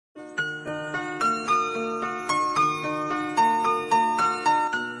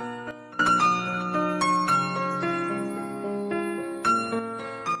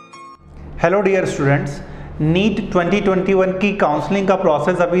Hello dear students, NEET 2021 की counselling का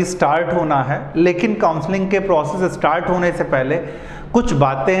process अभी स्टार्ट होना है, लेकिन काउंसलिंग के प्रोसेस स्टार्ट होने से पहले कुछ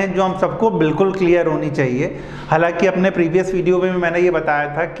बातें हैं जो हम सबको बिल्कुल क्लियर होनी चाहिए। हालांकि अपने प्रीवियस वीडियो में मैंने ये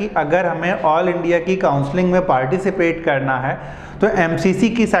बताया था कि अगर हमें ऑल इंडिया की काउंसलिंग में पार्टिसिपेट करना है तो एमसीसी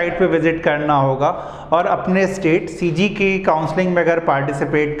की साइट पे विजिट करना होगा, और अपने स्टेट सीजी की काउंसलिंग में अगर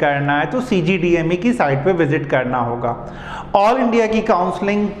पार्टिसिपेट करना है तो सीजीडीएमई की साइट पे विजिट करना होगा। ऑल इंडिया की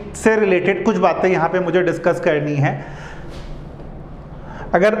काउंसलिंग से रिलेटेड कुछ बातें यहाँ पे मुझे डिस्कस करनी है।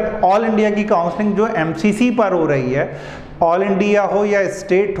 अगर ऑल इंडिया की काउंसलिंग जो एमसीसी पर हो रही है, ऑल इंडिया हो या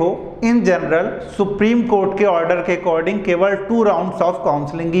स्टेट हो, इन जनरल सुप्रीम कोर्ट के ऑर्डर के अकॉर्डिंग केवल 2 राउंड्स ऑफ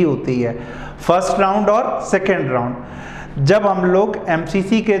काउंसलिंग ही होती है, फर्स्ट राउंड और सेकेंड राउंड। जब हम लोग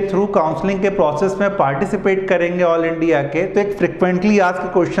एमसीसी के थ्रू काउंसलिंग के प्रोसेस में पार्टिसिपेट करेंगे ऑल इंडिया के, तो एक फ्रिक्वेंटली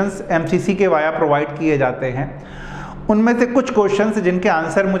आस्क्ड क्वेश्चंस एमसीसी के वाया प्रोवाइड किए जाते हैं। उनमें से कुछ क्वेश्चंस जिनके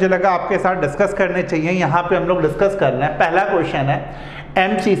आंसर मुझे लगा आपके साथ डिस्कस करने चाहिए, यहाँ पे हम लोग डिस्कस कर रहे हैं। पहला क्वेश्चन है,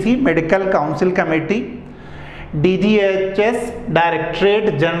 MCC medical council committee, DGHS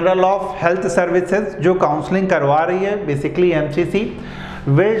directorate general of health services जो काउंसलिंग करवा रही है, basically MCC,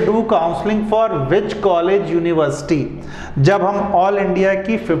 will do counselling for which college university. जब हम ऑल इंडिया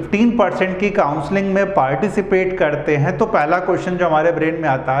की 15% की काउंसलिंग में पार्टिसिपेट करते हैं तो पहला क्वेश्चन जो हमारे ब्रेन में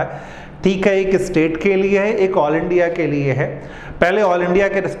आता है, ठीक है, एक स्टेट के लिए है, एक ऑल इंडिया के लिए है। पहले ऑल इंडिया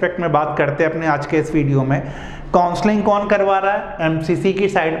के रिस्पेक्ट में बात करते हैं अपने आज के इस वीडियो में। काउंसलिंग कौन करवा रहा है? एमसीसी की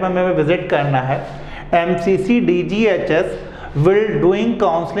साइट पर हमें विजिट करना है। MCC DGHS will doing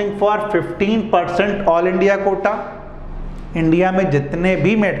counselling for 15% all India quota. India में जितने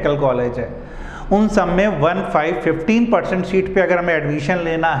भी मेडिकल कॉलेज है उन सब में 15% सीट पे अगर हमें एडमिशन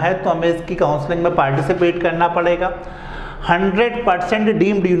लेना है तो हमें इसकी काउंसलिंग में पार्टिसिपेट करना पड़ेगा। 100%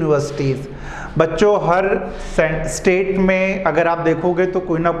 डीम्ड यूनिवर्सिटीज़, बच्चों हर स्टेट में अगर आप देखोगे तो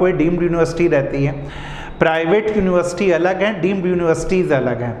कोई ना कोई डीम्ड यूनिवर्सिटी रहती है। प्राइवेट यूनिवर्सिटी अलग है, डीम्ड यूनिवर्सिटीज़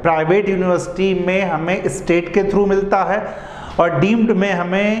अलग हैं। प्राइवेट यूनिवर्सिटी में हमें स्टेट के थ्रू मिलता है और डीम्ड में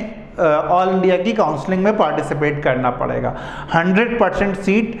हमें ऑल इंडिया की काउंसलिंग में पार्टिसिपेट करना पड़ेगा। 100%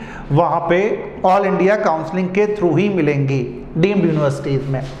 सीट वहाँ पे ऑल इंडिया काउंसलिंग के थ्रू ही मिलेंगी डीम्ड यूनिवर्सिटीज़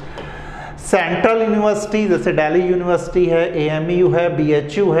में। सेंट्रल यूनिवर्सिटी जैसे दिल्ली यूनिवर्सिटी है, एएमयू है,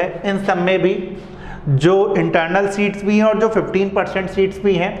 बीएचयू है, इन सब में भी जो इंटरनल सीट्स भी हैं और जो 15% सीट्स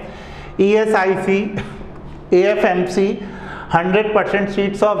भी हैं। ESIC, AFMC, 100%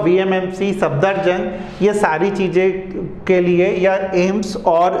 seats of VMMC, Safdarjung, ये सारी चीज़ें के लिए, या एम्स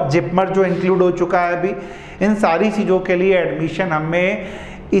और जिपमर जो इंक्लूड हो चुका है अभी, इन सारी चीज़ों के लिए एडमिशन हमें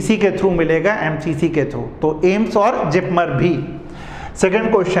इसी के थ्रू मिलेगा, एमसीसी के थ्रू। तो एम्स और जिपमर भी।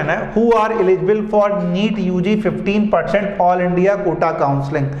 सेकेंड क्वेश्चन है, who are eligible for NEET UG 15% all India quota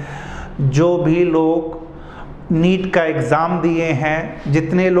counselling. जो भी लोग नीट का एग्ज़ाम दिए हैं,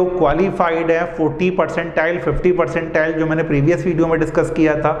 जितने लोग क्वालिफाइड हैं, 40 परसेंटाइल 50 परसेंटाइल जो मैंने प्रीवियस वीडियो में डिस्कस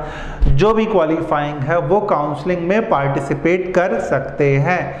किया था, जो भी क्वालिफाइंग है वो काउंसलिंग में पार्टिसिपेट कर सकते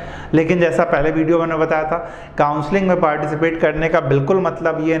हैं। लेकिन जैसा पहले वीडियो में मैंने बताया था, काउंसलिंग में पार्टिसिपेट करने का बिल्कुल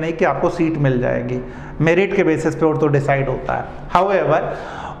मतलब ये नहीं कि आपको सीट मिल जाएगी, मेरिट के बेसिस पे और तो डिसाइड होता है। However,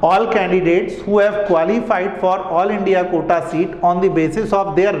 all candidates who have qualified for all India quota seat on the basis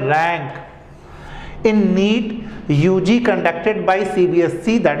of their rank in NEET UG conducted by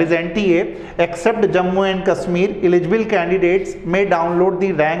CBSE, that is NTA, except Jammu and Kashmir, eligible candidates may download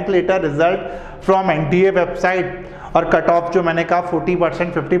the rank letter result from NTA website। और cut off जो मैंने कहा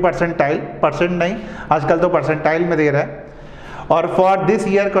 40%, 50 percentile, percent नहीं, आजकल तो percentile में दे रहा है। और for this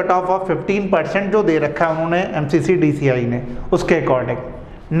year cut off 15% जो दे रखा है उन्होंने एमसीसी डीसीआई ने, उसके अकॉर्डिंग।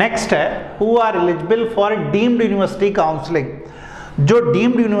 नेक्स्ट है, who are eligible for deemed university counselling. जो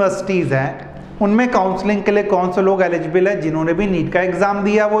डीम्ड यूनिवर्सिटीज़ हैं उनमें काउंसलिंग के लिए कौन से लोग एलिजिबल है? जिन्होंने भी नीट का एग्जाम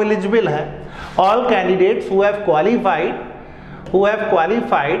दिया वो एलिजिबल है। All candidates who have qualified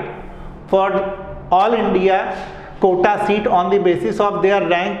for all India quota seat on the basis of their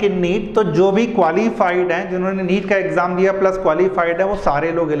rank in NEET. तो जो भी क्वालिफाइड हैं, जिन्होंने नीट का एग्जाम दिया प्लस क्वालिफाइड है, वो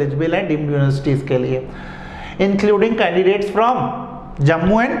सारे लोग एलिजिबल हैं डीम्ड यूनिवर्सिटीज़ के लिए, including candidates from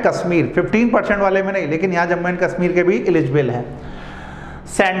Jammu and Kashmir. 15% वाले में नहीं, लेकिन यहाँ जम्मू एंड कश्मीर के भी एलिजिबल हैं।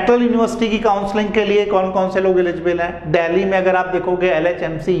 सेंट्रल यूनिवर्सिटी की काउंसलिंग के लिए कौन कौन से लोग एलिजिबल हैं? दिल्ली में अगर आप देखोगे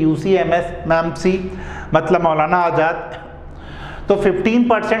एलएचएमसी, यूसीएमएस, मैमसी मतलब मौलाना आज़ाद, तो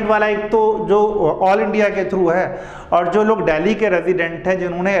 15% वाला एक तो जो ऑल इंडिया के थ्रू है, और जो लोग दिल्ली के रेजिडेंट हैं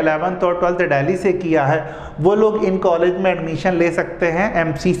जिन्होंने 11th और 12th दिल्ली से किया है, वो लोग इन कॉलेज में एडमिशन ले सकते हैं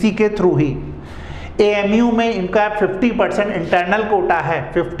एमसीसी के थ्रू ही। एएमयू में इनका 50% इंटरनल कोटा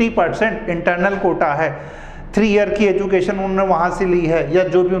है, 50% इंटरनल कोटा है। 3 ईयर की एजुकेशन उन्होंने वहाँ से ली है या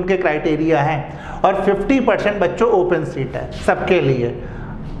जो भी उनके क्राइटेरिया हैं, और 50% बच्चों ओपन सीट है सबके लिए।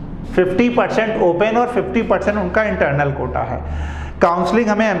 50% ओपन और 50% उनका इंटरनल कोटा है। काउंसलिंग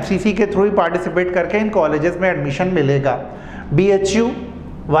हमें एमसीसी के थ्रू ही पार्टिसिपेट करके इन कॉलेजेस में एडमिशन मिलेगा। BHU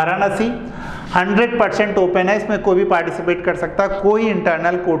वाराणसी 100% ओपन है, इसमें कोई भी पार्टिसिपेट कर सकता, कोई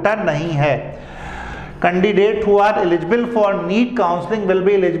इंटरनल कोटा नहीं है। Candidate who are eligible for NEET counseling will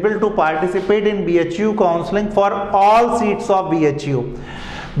be eligible to participate in BHU counseling for all seats of BHU।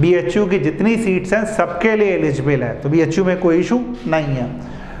 BHU की जितनी सीट्स हैं सबके लिए एलिजिबल है, तो BHU में कोई इशू नहीं है।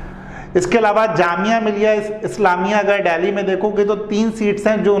 इसके अलावा जामिया मिलिया इस्लामिया अगर दिल्ली में देखोगे तो 3 सीट्स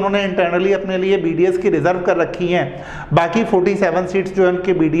हैं जो उन्होंने इंटरनली अपने लिए BDS की रिजर्व कर रखी हैं। बाकी 47 सीट्स जो है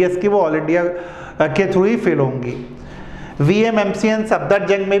उनके BDS की वो ऑल इंडिया के थ्रू ही फिल होंगी। VMMCN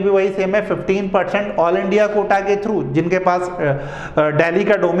सफदरजंग में भी वही सेम है, 15% ऑल इंडिया कोटा के थ्रू, जिनके पास दिल्ली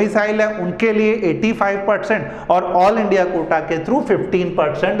का डोमिसाइल है उनके लिए 85% और ऑल इंडिया कोटा के थ्रू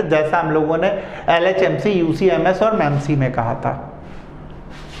 15%, जैसा हम लोगों ने LHMC, UCMS और MEMC में कहा था।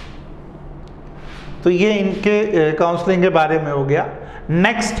 तो ये इनके काउंसलिंग के बारे में हो गया।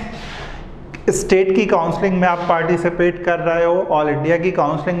 नेक्स्ट, स्टेट की काउंसलिंग में आप पार्टिसिपेट कर रहे हो, ऑल इंडिया की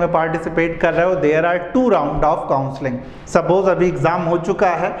काउंसलिंग में पार्टिसिपेट कर रहे हो, there are 2 round of counselling. Suppose अभी एग्जाम हो चुका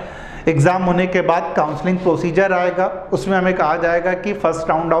है, एग्जाम होने के बाद काउंसलिंग प्रोसीजर आएगा, उसमें हमें कहा जाएगा कि फर्स्ट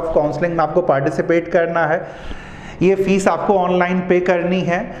राउंड ऑफ काउंसलिंग में आपको पार्टिसिपेट करना है। ये फीस आपको ऑनलाइन पे करनी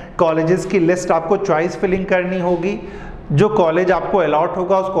है, कॉलेजेस की लिस्ट आपको चॉइस फिलिंग करनी होगी, जो कॉलेज आपको अलॉट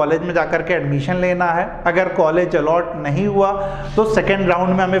होगा उस कॉलेज में जाकर के एडमिशन लेना है। अगर कॉलेज अलॉट नहीं हुआ तो सेकेंड राउंड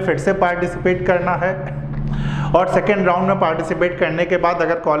में हमें फिर से पार्टिसिपेट करना है, और सेकेंड राउंड में पार्टिसिपेट करने के बाद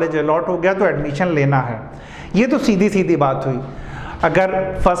अगर कॉलेज अलॉट हो गया तो एडमिशन लेना है। ये तो सीधी सीधी बात हुई। अगर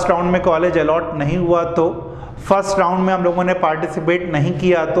फर्स्ट राउंड में कॉलेज अलॉट नहीं हुआ तो फर्स्ट राउंड में हम लोगों ने पार्टिसिपेट नहीं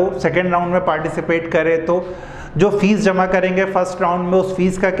किया तो सेकेंड राउंड में पार्टिसिपेट करें तो जो फीस जमा करेंगे फर्स्ट राउंड में उस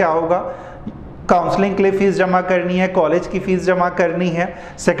फीस का क्या होगा, काउंसलिंग के लिए फीस जमा करनी है, कॉलेज की फीस जमा करनी है,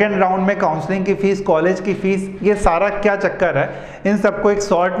 सेकेंड राउंड में काउंसलिंग की फीस, कॉलेज की फीस, ये सारा क्या चक्कर है, इन सबको एक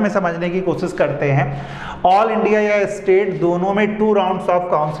शॉर्ट में समझने की कोशिश करते हैं। ऑल इंडिया या स्टेट दोनों में 2 राउंड्स ऑफ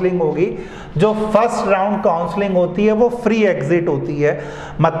काउंसलिंग होगी। जो फर्स्ट राउंड काउंसलिंग होती है वो फ्री एग्जिट होती है,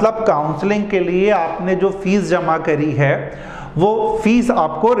 मतलब काउंसलिंग के लिए आपने जो फीस जमा करी है वो फीस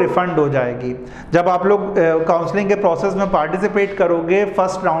आपको रिफंड हो जाएगी। जब आप लोग काउंसलिंग के प्रोसेस में पार्टिसिपेट करोगे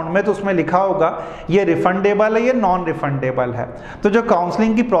फर्स्ट राउंड में तो उसमें लिखा होगा ये रिफंडेबल है, ये नॉन रिफंडेबल है। तो जो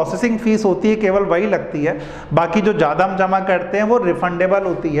काउंसलिंग की प्रोसेसिंग फीस होती है केवल वही लगती है, बाकी जो ज़्यादा हम जमा करते हैं वो रिफंडेबल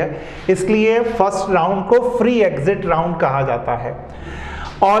होती है। इसलिए फर्स्ट राउंड को फ्री एग्जिट राउंड कहा जाता है।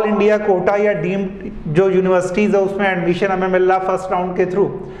 ऑल इंडिया कोटा या डीम्ड जो यूनिवर्सिटीज़ है उसमें एडमिशन हमें मिल रहा फर्स्ट राउंड के through.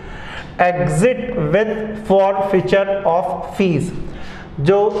 Exit with forfeiture of fees,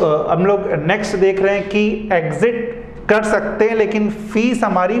 जो हम लोग नेक्स्ट देख रहे हैं कि एग्जिट कर सकते हैं लेकिन फीस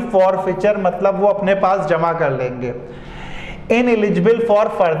हमारी फॉरफीचर, मतलब वो अपने पास जमा कर लेंगे। Ineligible for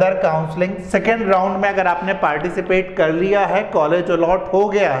further counselling, second round में अगर आपने पार्टिसिपेट कर लिया है, कॉलेज अलॉट हो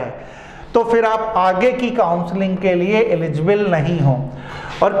गया है, तो फिर आप आगे की काउंसलिंग के लिए एलिजिबल नहीं हो।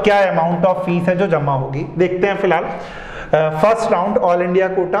 और क्या अमाउंट ऑफ फीस है जो जमा होगी देखते हैं। फिलहाल first round all India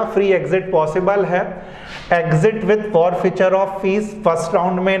quota free exit possible है। Exit with forfeiture of fees first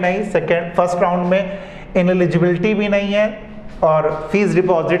round में नहीं, फर्स्ट राउंड में इनएलिजिबिलिटी भी नहीं है और फीस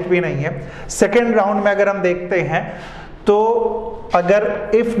डिपॉजिट भी नहीं है। सेकेंड राउंड में अगर हम देखते हैं तो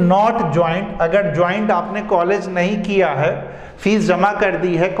अगर इफ नॉट ज्वाइंट, अगर ज्वाइंट आपने कॉलेज नहीं किया है, फीस जमा कर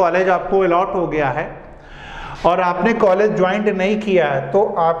दी है, कॉलेज आपको अलॉट हो गया है और आपने कॉलेज ज्वाइंट नहीं किया है, तो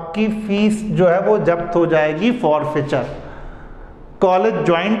आपकी फीस जो है वो जब्त हो जाएगी फॉरफीचर। कॉलेज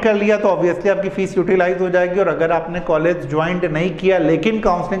ज्वाइन कर लिया तो ऑब्वियसली आपकी फीस यूटिलाइज हो जाएगी, और अगर आपने कॉलेज ज्वाइंट नहीं किया लेकिन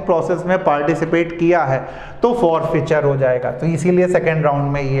काउंसलिंग प्रोसेस में पार्टिसिपेट किया है तो फॉरफीचर हो जाएगा। तो इसीलिए सेकेंड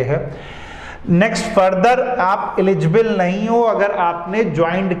राउंड में ये है। नेक्स्ट, फर्दर आप एलिजिबल नहीं हो अगर आपने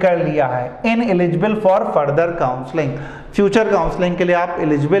ज्वाइंट कर लिया है, in eligible for further counselling, future counselling के लिए आप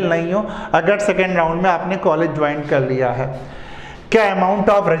एलिजिबल नहीं हो अगर सेकेंड राउंड में आपने कॉलेज ज्वाइन कर लिया है। क्या अमाउंट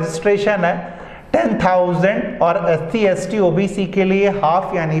ऑफ रजिस्ट्रेशन है? 10,000 और SC ST OBC के लिए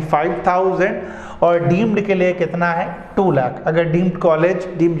हाफ यानी 5,000 और डीम्ड के लिए कितना है? 2 लाख, अगर डीम्ड कॉलेज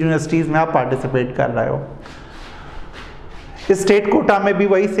डीम्ड यूनिवर्सिटीज में आप पार्टिसिपेट कर रहे हो। स्टेट कोटा में भी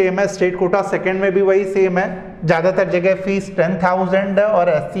वही सेम है, स्टेट कोटा सेकंड में भी वही सेम है। ज़्यादातर जगह फीस 10,000 है और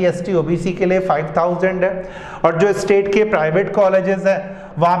SC ST OBC के लिए 5,000 है, और जो स्टेट के प्राइवेट कॉलेजेस हैं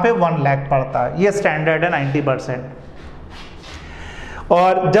वहाँ पे 1 लाख पड़ता है। ये स्टैंडर्ड है 90%।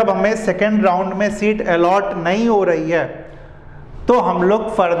 और जब हमें सेकेंड राउंड में सीट अलॉट नहीं हो रही है तो हम लोग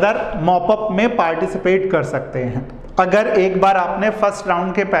फर्दर मॉपअप में पार्टिसिपेट कर सकते हैं। अगर एक बार आपने फर्स्ट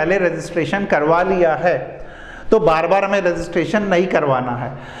राउंड के पहले रजिस्ट्रेशन करवा लिया है तो बार बार हमें रजिस्ट्रेशन नहीं करवाना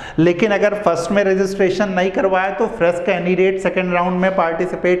है। लेकिन अगर फर्स्ट में रजिस्ट्रेशन नहीं करवाए तो फ्रेश कैंडिडेट सेकेंड राउंड में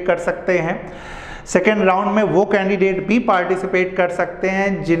पार्टिसिपेट कर सकते हैं। सेकेंड राउंड में वो कैंडिडेट भी पार्टिसिपेट कर सकते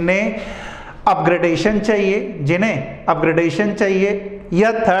हैं जिन्हें अपग्रेडेशन चाहिए,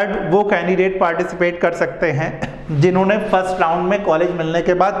 या थर्ड वो कैंडिडेट पार्टिसिपेट कर सकते हैं जिन्होंने फर्स्ट राउंड में कॉलेज मिलने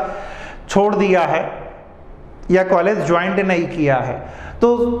के बाद छोड़ दिया है या कॉलेज ज्वाइन नहीं किया है। तो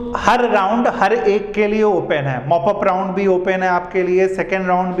हर राउंड हर एक के लिए ओपन है। मॉपअप राउंड भी ओपन है आपके लिए, सेकेंड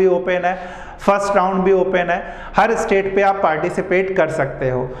राउंड भी ओपन है, फर्स्ट राउंड भी ओपन है। हर स्टेट पे आप पार्टिसिपेट कर सकते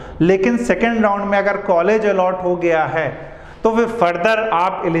हो। लेकिन सेकेंड राउंड में अगर कॉलेज अलॉट हो गया है तो फिर फर्दर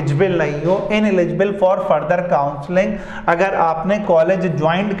आप एलिजिबल नहीं हो, इनएलिजिबल फॉर फर्दर काउंसलिंग। अगर आपने कॉलेज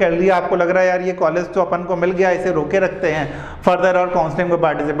ज्वाइन कर लिया, आपको लग रहा है यार ये कॉलेज तो अपन को मिल गया, इसे रोके रखते हैं, फर्दर और काउंसलिंग में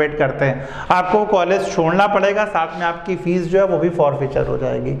पार्टिसिपेट करते हैं, आपको कॉलेज छोड़ना पड़ेगा, साथ में आपकी फीस जो है वो भी फॉरफीचर हो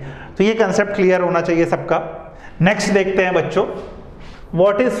जाएगी। तो ये कंसेप्ट क्लियर होना चाहिए सबका। नेक्स्ट देखते हैं बच्चों,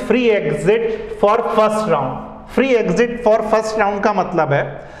 what is free exit for first round. Free exit for first round का मतलब है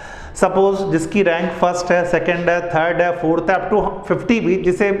सपोज जिसकी रैंक फर्स्ट है, सेकंड है, थर्ड है, फोर्थ है, अप टू 50 भी,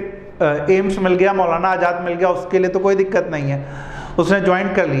 जिसे एम्स मिल गया, मौलाना आज़ाद मिल गया, उसके लिए तो कोई दिक्कत नहीं है, उसने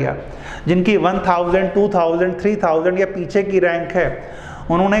ज्वाइन कर लिया। जिनकी 1000, 2000, 3000 या पीछे की रैंक है,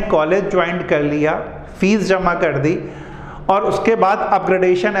 उन्होंने कॉलेज ज्वाइन कर लिया, फीस जमा कर दी और उसके बाद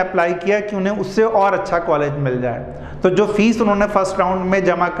अपग्रेडेशन अप्लाई किया कि उन्हें उससे और अच्छा कॉलेज मिल जाए। तो जो फीस उन्होंने फर्स्ट राउंड में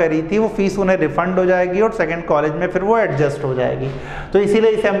जमा करी थी वो फीस उन्हें रिफंड हो जाएगी और सेकंड कॉलेज में फिर वो एडजस्ट हो जाएगी। तो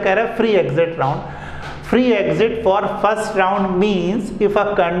इसीलिए इसे हम कह रहे हैं free exit round. Free exit for first round means if a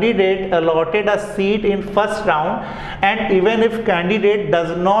candidate allotted a seat in first round and even if candidate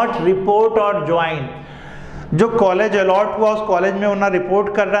does not report और ज्वाइन, जो कॉलेज अलॉट हुआ उस कॉलेज में वो ना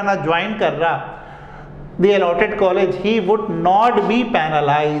रिपोर्ट कर रहा ना ज्वाइन कर रहा, the allotted college he would not be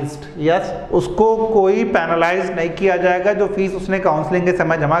penalized। yes, उसको कोई penalize नहीं किया जाएगा, जो फीस उसने काउंसलिंग के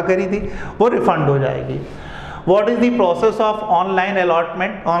समय जमा करी थी वो रिफंड हो जाएगी। What is the process of online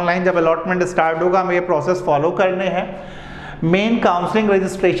allotment? Online जब अलॉटमेंट स्टार्ट होगा हमें ये प्रोसेस फॉलो करने हैं। Main counselling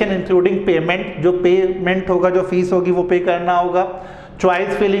registration including payment, जो पेमेंट होगा, जो फीस होगी वो पे करना होगा।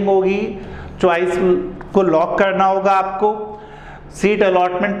 चॉइस फिलिंग होगी, चॉइस को लॉक करना होगा आपको। सीट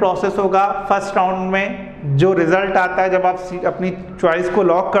अलॉटमेंट प्रोसेस होगा। फर्स्ट राउंड में जो रिजल्ट आता है, जब आप अपनी चॉइस को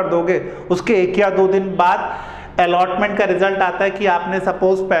लॉक कर दोगे उसके 1 या 2 दिन बाद अलॉटमेंट का रिजल्ट आता है कि आपने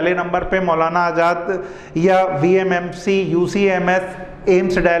सपोज पहले नंबर पे मौलाना आज़ाद या VMMC, UCMS,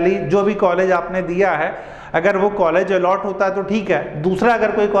 एम्स दिल्ली, जो भी कॉलेज आपने दिया है, अगर वो कॉलेज अलॉट होता है तो ठीक है। दूसरा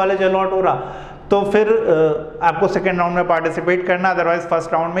अगर कोई कॉलेज अलॉट हो रहा तो फिर आपको सेकेंड राउंड में पार्टिसिपेट करना, अदरवाइज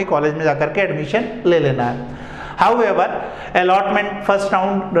फर्स्ट राउंड में ही कॉलेज में जाकर के एडमिशन ले लेना है। However, अलॉटमेंट फर्स्ट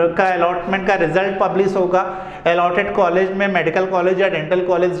राउंड का अलॉटमेंट का रिजल्ट पब्लिश होगा। अलॉटेड कॉलेज में मेडिकल कॉलेज या डेंटल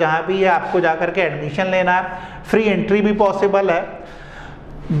कॉलेज जहाँ भी है आपको जाकर के एडमिशन लेना है। फ्री एंट्री भी पॉसिबल है।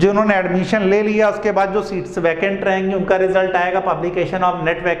 जिन्होंने एडमिशन ले लिया उसके बाद जो सीट्स वैकेंट रहेंगी उनका रिजल्ट आएगा, publication of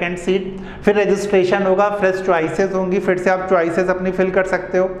net vacant seat, फिर रजिस्ट्रेशन होगा, फ्रेश चॉइसेस होंगी, फिर से आप चॉइसेस अपनी फिल कर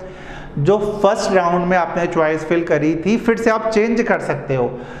सकते हो। जो फर्स्ट राउंड में आपने चॉइस फिल करी थी फिर से आप चेंज कर सकते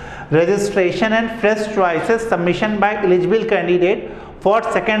हो। Registration and fresh choices submission by eligible candidate for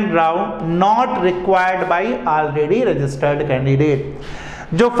second round not required by already registered candidate।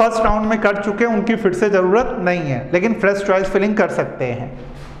 जो फर्स्ट राउंड में कर चुके हैं उनकी फिर से जरूरत नहीं है, लेकिन फ्रेश चॉइस फिलिंग कर सकते हैं।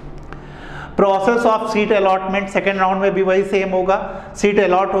 Process of seat allotment second round में भी वही सेम होगा, सीट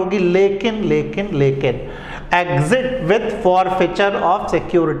अलॉट होगी, लेकिन exit with forfeiture of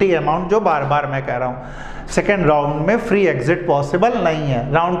security amount, जो बार बार मैं कह रहा हूँ सेकेंड राउंड में फ्री एग्जिट पॉसिबल नहीं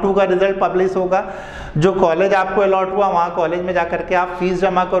है। राउंड 2 का रिजल्ट पब्लिश होगा, जो कॉलेज आपको अलॉट हुआ वहाँ कॉलेज में जाकर के आप फीस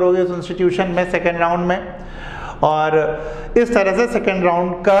जमा करोगे उस इंस्टीट्यूशन में सेकेंड राउंड में, और इस तरह से सेकेंड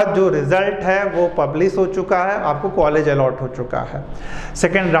राउंड का जो रिजल्ट है वो पब्लिश हो चुका है, आपको कॉलेज अलॉट हो चुका है।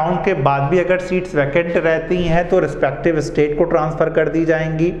 सेकेंड राउंड के बाद भी अगर सीट्स वैकेंट रहती हैं तो रिस्पेक्टिव स्टेट को ट्रांसफ़र कर दी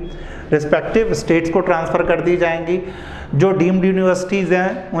जाएंगी, रिस्पेक्टिव स्टेट्स को ट्रांसफ़र कर दी जाएंगी। जो डीम्ड यूनिवर्सिटीज़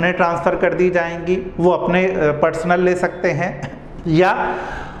हैं उन्हें ट्रांसफ़र कर दी जाएंगी, वो अपने पर्सनल ले सकते हैं, या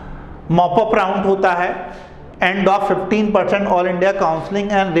मॉपअप राउंड होता है end of 15% all India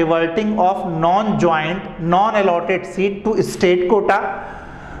counselling and reverting of non joint non allotted seat to state quota.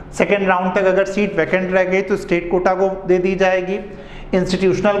 Second round तक अगर सीट वैकेंट रह गई तो स्टेट कोटा को दे दी जाएगी।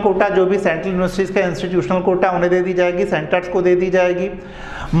 इंस्टीट्यूशनल कोटा, जो भी सेंट्रल यूनिवर्सिटीज़ का इंस्टीट्यूशनल कोटा उन्हें दे दी जाएगी, सेंटर्स को दे दी जाएगी।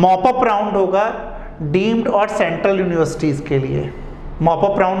 मॉपअप राउंड होगा डीम्ड और सेंट्रल यूनिवर्सिटीज़ के लिए,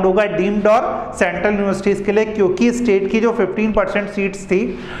 मॉपअप राउंड होगा डीम्ड और सेंट्रल यूनिवर्सिटीज़ के लिए, क्योंकि स्टेट की जो 15% सीट्स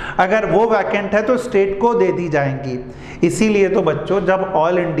थी अगर वो वैकेंट है तो स्टेट को दे दी जाएंगी। इसीलिए तो बच्चों जब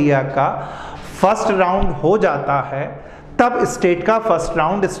ऑल इंडिया का फर्स्ट राउंड हो जाता है तब स्टेट का फर्स्ट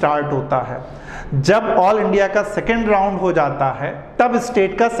राउंड स्टार्ट होता है। जब ऑल इंडिया का सेकेंड राउंड हो जाता है तब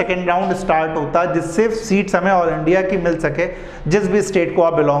स्टेट का सेकेंड राउंड स्टार्ट होता है, जिससे सीट्स हमें ऑल इंडिया की मिल सके जिस भी स्टेट को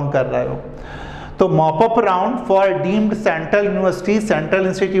आप बिलोंग कर रहे हो। तो mop up round for deemed central university, central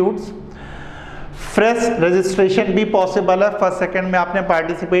institutes. Fresh registration भी पॉसिबल है। फर्स्ट सेकंड में आपने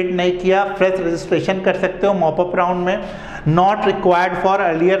पार्टिसिपेट नहीं किया, फ्रेश रजिस्ट्रेशन कर सकते हो मॉप अप राउंड में। नॉट रिक्वायर्ड फॉर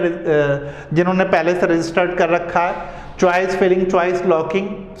अर्लियर, जिन्होंने पहले से रजिस्टर्ड कर रखा है। Choice filling, choice locking,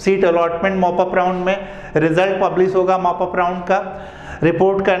 seat allotment mop up round में। रिजल्ट पब्लिश होगा मॉप अप राउंड का।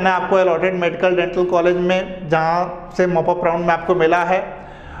 रिपोर्ट करना है आपको अलॉटेड मेडिकल डेंटल कॉलेज में जहाँ से मॉप अप राउंड में आपको मिला है।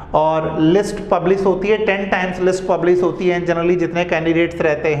 और लिस्ट पब्लिश होती है, 10 टाइम्स लिस्ट पब्लिश होती है जनरली जितने कैंडिडेट्स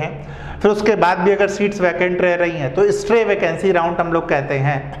रहते हैं। फिर उसके बाद भी अगर सीट्स वैकेंट रह रही हैं तो स्ट्रे वैकेंसी राउंड हम लोग कहते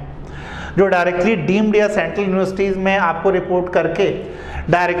हैं, जो डायरेक्टली डीम्ड या सेंट्रल यूनिवर्सिटीज़ में आपको रिपोर्ट करके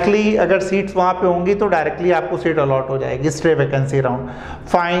डायरेक्टली अगर सीट्स वहाँ पे होंगी तो डायरेक्टली आपको सीट अलॉट हो जाएगी। Stray vacancy round.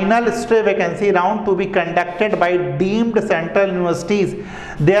 Final stray vacancy round to be conducted by deemed central universities.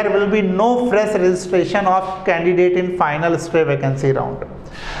 There will be no fresh registration of candidate in final stray vacancy round.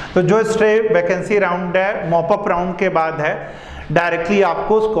 तो जो stray vacancy round है mop up round के बाद है, directly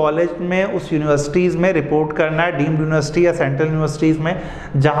आपको उस college में, उस यूनिवर्सिटीज़ में रिपोर्ट करना है, डीम्ड यूनिवर्सिटी या सेंट्रल यूनिवर्सिटीज़ में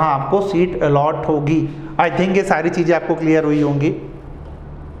जहां आपको सीट अलॉट होगी। आई थिंक ये सारी चीज़ें आपको क्लियर हुई होंगी।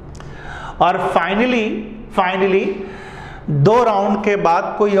 और फाइनली 2 राउंड के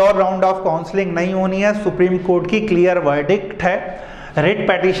बाद कोई और राउंड ऑफ काउंसलिंग नहीं होनी है। सुप्रीम कोर्ट की क्लियर वर्डिक्ट है। रिट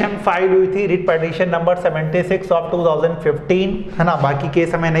पिटीशन फाइल हुई थी, रिट पिटीशन नंबर 76 ऑफ 2015, है ना। बाकी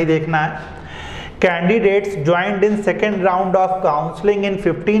केस हमें नहीं देखना है। Candidates joined in second round of counseling in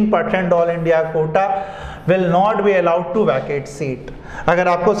 15% all India quota will not be allowed to vacate seat। अगर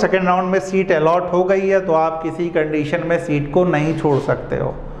आपको सेकेंड राउंड में सीट अलॉट हो गई है तो आप किसी कंडीशन में सीट को नहीं छोड़ सकते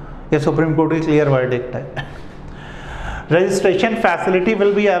हो। ये सुप्रीम कोर्ट की क्लियर वर्डिक्ट है। Registration facility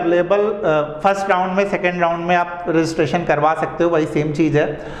will be available. First round में, सेकेंड राउंड में आप रजिस्ट्रेशन करवा सकते हो, वही सेम चीज़ है।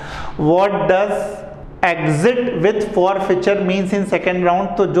 What does exit with forfeiture means in second round?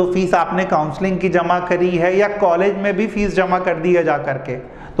 तो जो फीस आपने काउंसलिंग की जमा करी है या कॉलेज में भी फीस जमा कर दी है जा करके,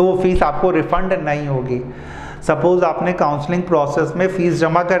 तो वो फीस आपको रिफंड नहीं होगी। सपोज आपने काउंसलिंग प्रोसेस में फीस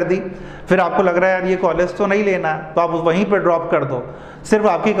जमा कर दी, फिर आपको लग रहा है यार ये कॉलेज तो नहीं लेना है, तो आप वहीं पर ड्रॉप कर दो, सिर्फ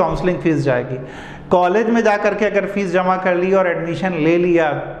आपकी काउंसलिंग फीस जाएगी। कॉलेज में जा करके अगर फीस जमा कर ली और एडमिशन ले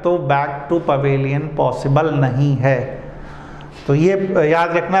लिया तो बैक टू पवेलियन पॉसिबल नहीं है। तो ये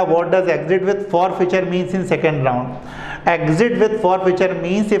याद रखना। What does exit with forfeiture means in second round? Exit with forfeiture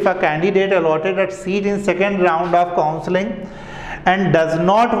means if a candidate allotted a seat in second round of counselling and does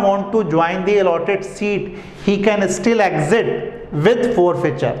not want to join the allotted seat, he can still exit with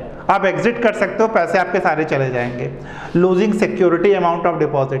forfeiture। आप exit कर सकते हो, पैसे आपके सारे चले जाएंगे। Losing security amount of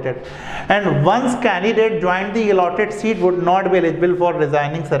deposited and once candidate join the allotted seat would not be eligible for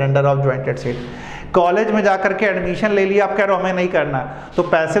resigning surrender of jointed seat. College में जाकर के एडमिशन ले लिया, आप कह रहे हो हमें नहीं करना, तो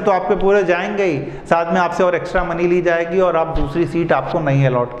पैसे तो आपके पूरे जाएंगे ही, साथ में आपसे और एक्स्ट्रा मनी ली जाएगी और आप दूसरी सीट आपको नहीं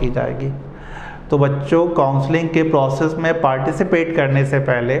अलॉट की जाएगी। तो बच्चों, काउंसलिंग के प्रोसेस में पार्टिसिपेट करने से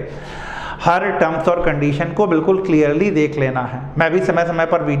पहले हर टर्म्स और कंडीशन को बिल्कुल क्लियरली देख लेना है। मैं भी समय समय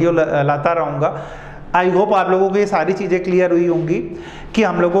पर वीडियो लाता रहूँगा। आई होप आप लोगों को ये सारी चीज़ें क्लियर हुई होंगी कि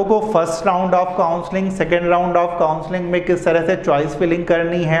हम लोगों को first round of counselling, second round of counselling में किस तरह से चॉइस फिलिंग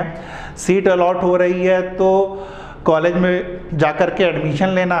करनी है। सीट अलॉट हो रही है तो कॉलेज में जाकर के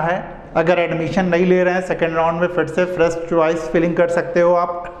एडमिशन लेना है। अगर एडमिशन नहीं ले रहे हैं, सेकेंड राउंड में फिर से फ्रेश चॉइस फिलिंग कर सकते हो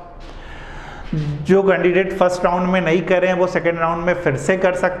आप। जो कैंडिडेट फर्स्ट राउंड में नहीं कर रहे हैं वो सेकेंड राउंड में फिर से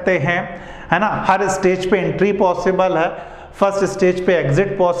कर सकते हैं, है ना। हर स्टेज पे एंट्री पॉसिबल है, फर्स्ट स्टेज पे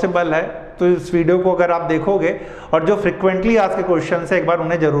एग्जिट पॉसिबल है। तो इस वीडियो को अगर आप देखोगे और जो फ्रिक्वेंटली आज के क्वेश्चन है एक बार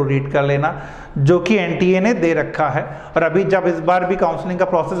उन्हें जरूर रीड कर लेना, जो कि एनटीए ने दे रखा है। और अभी जब इस बार भी काउंसलिंग का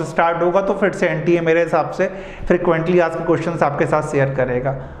प्रोसेस स्टार्ट होगा तो फिर से एनटीए मेरे हिसाब से फ्रिक्वेंटली आज के क्वेश्चन आपके साथ शेयर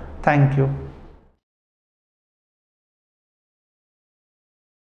करेगा। Thank you.